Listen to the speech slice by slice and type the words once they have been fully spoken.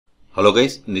Hello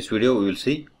guys, in this video we will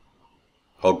see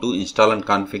how to install and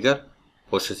configure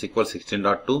PostgreSQL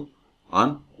 16.2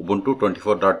 on Ubuntu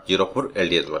 24.04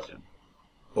 LTS version.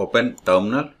 Open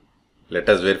terminal. Let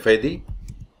us verify the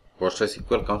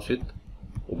PostgreSQL comes with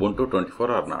Ubuntu 24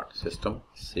 or not. System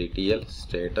CTL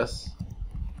status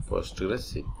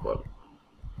PostgreSQL.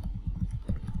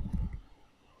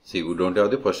 See, we don't have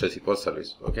the PostgreSQL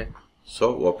service. Okay,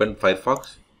 so open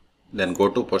Firefox. Then go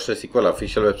to PostgreSQL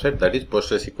official website, that is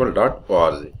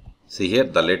postgresql.org. See here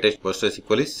the latest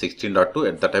PostgreSQL is 16.2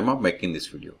 at the time of making this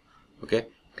video. Okay,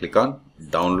 click on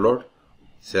download,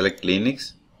 select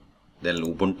Linux, then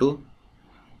Ubuntu.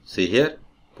 See here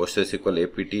PostgreSQL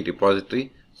apt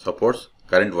repository supports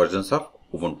current versions of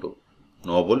Ubuntu,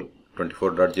 Noble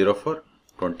 24.04,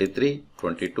 23,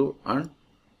 22 and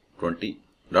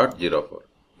 20.04.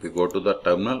 We go to the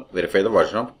terminal, verify the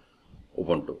version of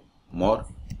Ubuntu. More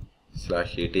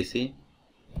 /etc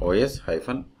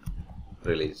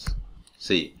os-release.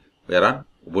 See, we are on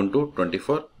Ubuntu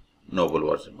 24 Noble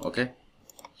version. Okay,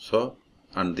 so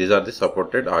and these are the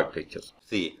supported architectures.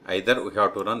 See, either we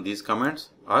have to run these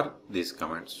commands or these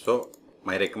commands. So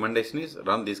my recommendation is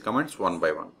run these commands one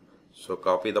by one. So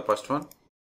copy the first one.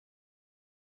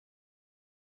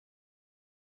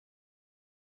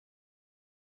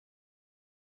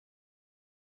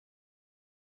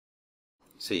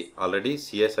 See, already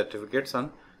CA certificates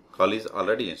and call is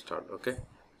already installed. Okay,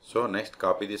 so next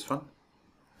copy this one,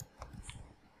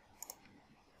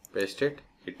 paste it,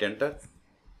 hit enter.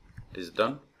 It is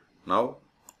done. Now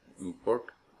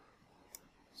import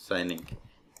signing key,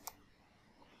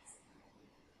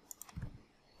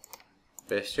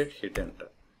 paste it, hit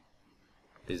enter.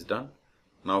 It is done.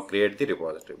 Now create the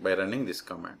repository by running this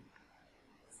command.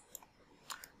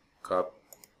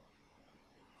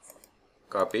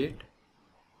 Copy it,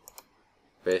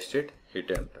 paste it, hit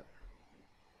enter.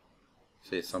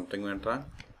 See, something went wrong,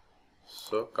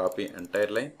 so copy entire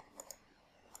line,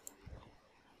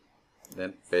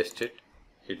 then paste it,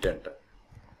 hit enter.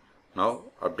 Now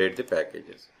update the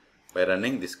packages by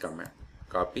running this command.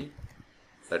 Copy,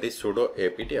 that is sudo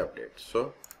apt update.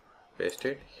 So paste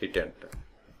it, hit enter.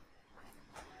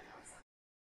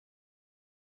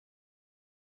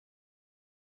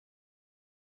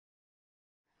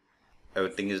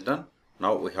 Everything is done.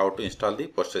 Now we have to install the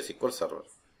PostgreSQL server.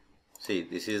 See,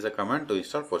 this is the command to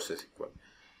install PostgreSQL.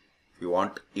 If you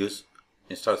want to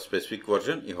install specific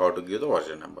version, you have to give the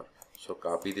version number. So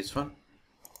copy this one,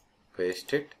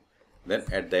 paste it, then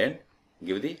at the end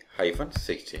give the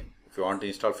 -16. If you want to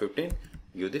install 15,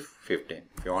 give the 15.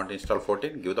 If you want to install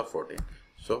 14, give the 14.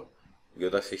 So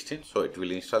give the 16, so it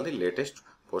will install the latest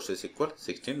PostgreSQL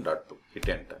 16.2. Hit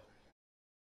enter.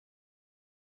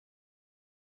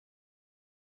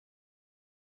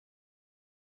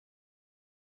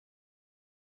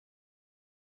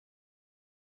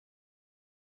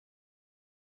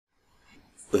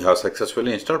 We have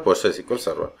successfully installed PostgreSQL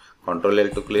server. Ctrl L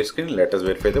to clear screen. Let us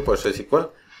verify the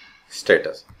PostgreSQL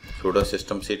status. Sudo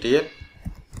systemctl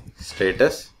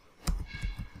status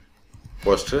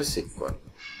PostgreSQL.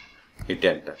 Hit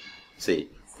enter. See,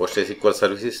 PostgreSQL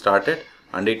service is started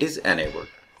and it is enabled.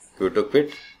 Q to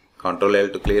quit. Ctrl L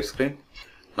to clear screen.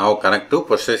 Now connect to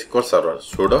PostgreSQL server.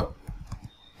 Sudo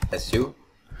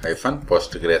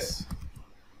su-postgres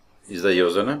is the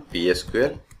username,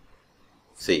 PSQL.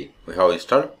 See, we have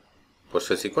installed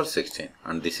PostgreSQL 16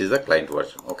 and this is the client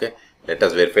version. Okay, let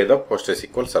us verify the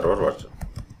PostgreSQL server version.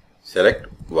 Select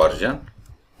version,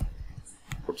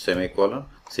 put semicolon.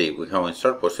 See, we have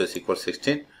installed PostgreSQL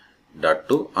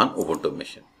 16.2 on Ubuntu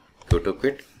machine. Q to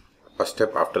quit. First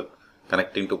step after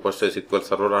connecting to PostgreSQL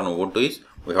server on Ubuntu is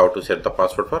we have to set the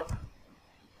password for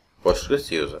Postgres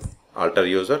user. Alter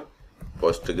user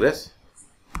Postgres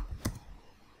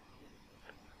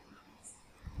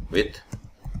with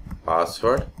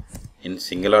password in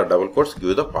single or double quotes,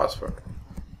 give the password.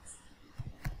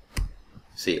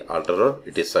 See, alter role,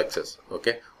 it is success.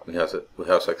 Okay, we have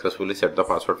successfully set the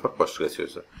password for Postgres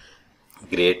user.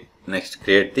 Next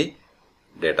create the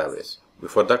database.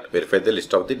 Before that, verify the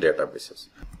list of the databases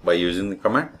by using the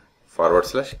command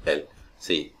 /l.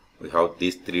 See, we have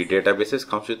these three databases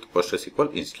comes with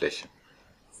PostgreSQL installation.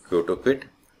 Q to quit,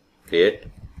 create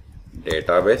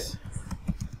database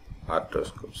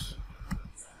artoscopes.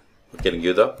 We can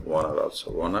give the owner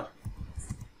also, owner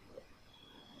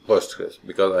Postgres,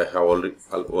 because I have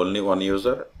only one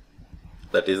user,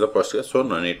 that is the Postgres, so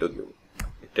no need to give.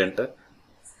 Hit enter.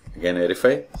 Again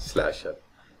verify /l.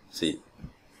 See,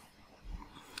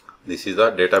 this is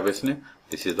the database name,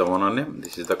 this is the owner name,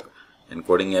 this is the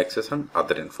encoding access and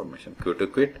other information. Q to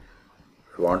quit.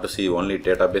 If you want to see only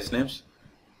database names,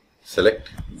 select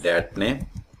dat name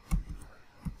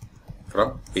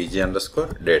from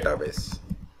pg_database.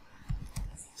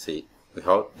 See, we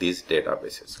have these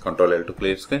databases. Control L to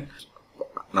clear screen.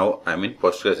 Now I'm in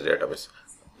Postgres database.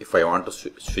 If I want to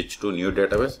switch to new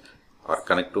database or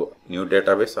connect to new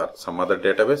database or some other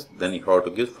database, then you have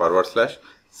to give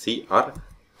 /c or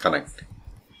connect.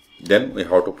 Then we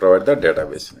have to provide the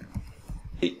database name.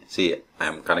 See, I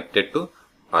am connected to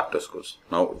R2Schools.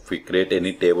 Now if we create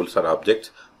any tables or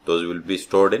objects, those will be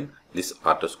stored in this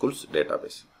R2Schools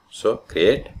database. So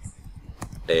create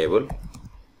table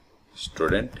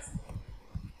student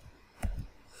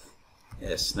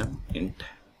sname int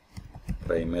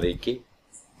primary key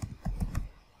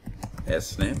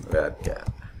sname varchar.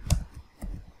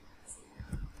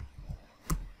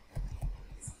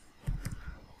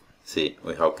 See,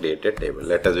 we have created table.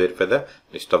 Let us verify the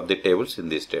list of the tables in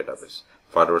this database.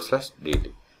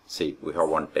 /dt. See, we have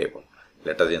one table.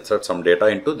 Let us insert some data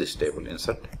into this table.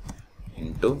 Insert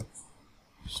into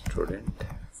student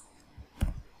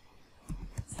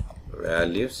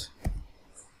values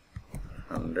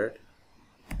 100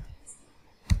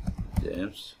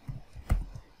 James.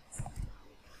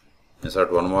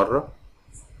 Insert one more row.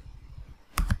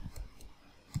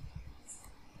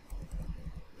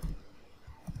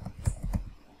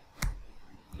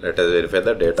 Let us verify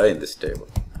the data in this table.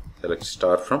 Select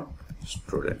star from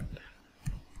student.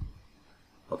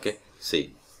 Okay,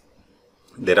 see,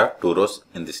 there are 2 rows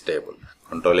in this table.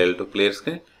 Control L to clear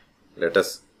screen. Let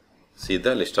us see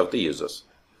the list of the users.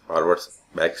 /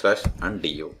 and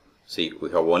du. See,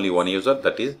 we have only one user,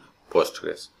 that is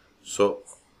Postgres. So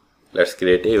let's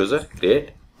create a user.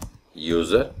 Create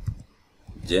user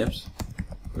James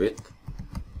with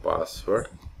password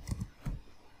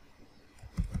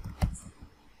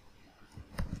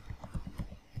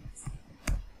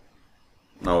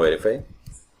now verify.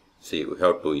 See, we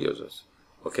have 2 users.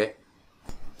 Okay,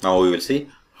 now we will see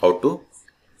how to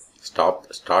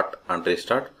start and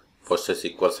restart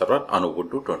PostgreSQL server on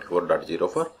Ubuntu 24.0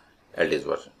 for LTS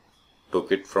version.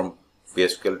 Took it from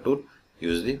PSQL tool,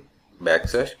 use the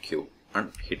 \q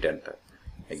and hit enter.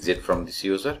 Exit from this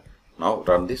user. Now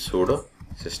run the sudo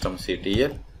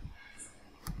systemctl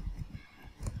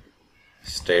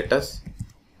status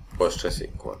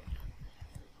PostgreSQL.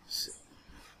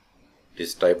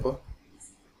 This typo.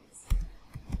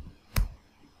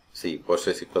 See,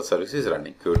 PostgreSQL service is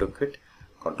running. Q to quit.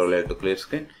 Control L to clear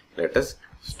screen. Let us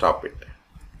stop it.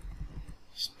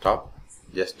 Stop.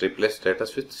 Just replace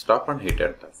status with stop and hit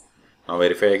enter. Now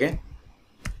verify again.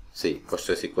 See,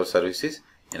 PostgreSQL service is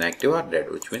inactive or dead,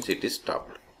 which means it is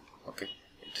stopped. Okay,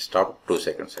 it stopped 2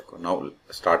 seconds ago. Now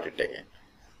start it again.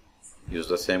 Use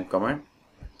the same command.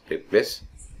 Replace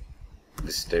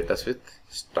this status with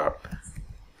start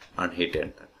and hit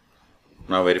enter.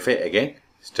 Now verify again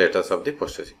status of the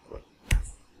PostgreSQL.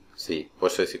 See,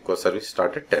 PostgreSQL service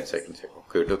started 10 seconds ago.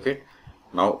 Q to quit.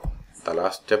 Now the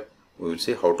last step, we will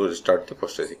see how to restart the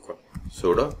PostgreSQL.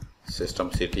 Sudo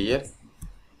systemctl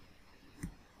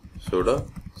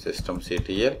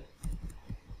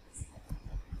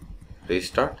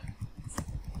restart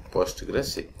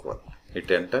PostgreSQL.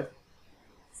 Hit enter.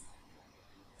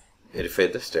 Verify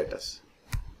the status.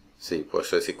 See,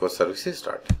 PostgreSQL service is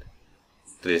started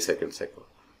 3 seconds ago.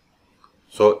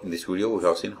 So in this video we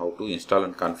have seen how to install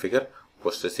and configure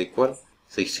PostgreSQL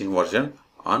 16 version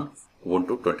on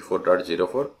Ubuntu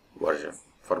 24.04 version.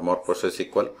 For more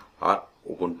PostgreSQL or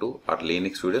Ubuntu or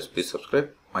Linux videos, please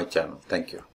subscribe my channel. Thank you.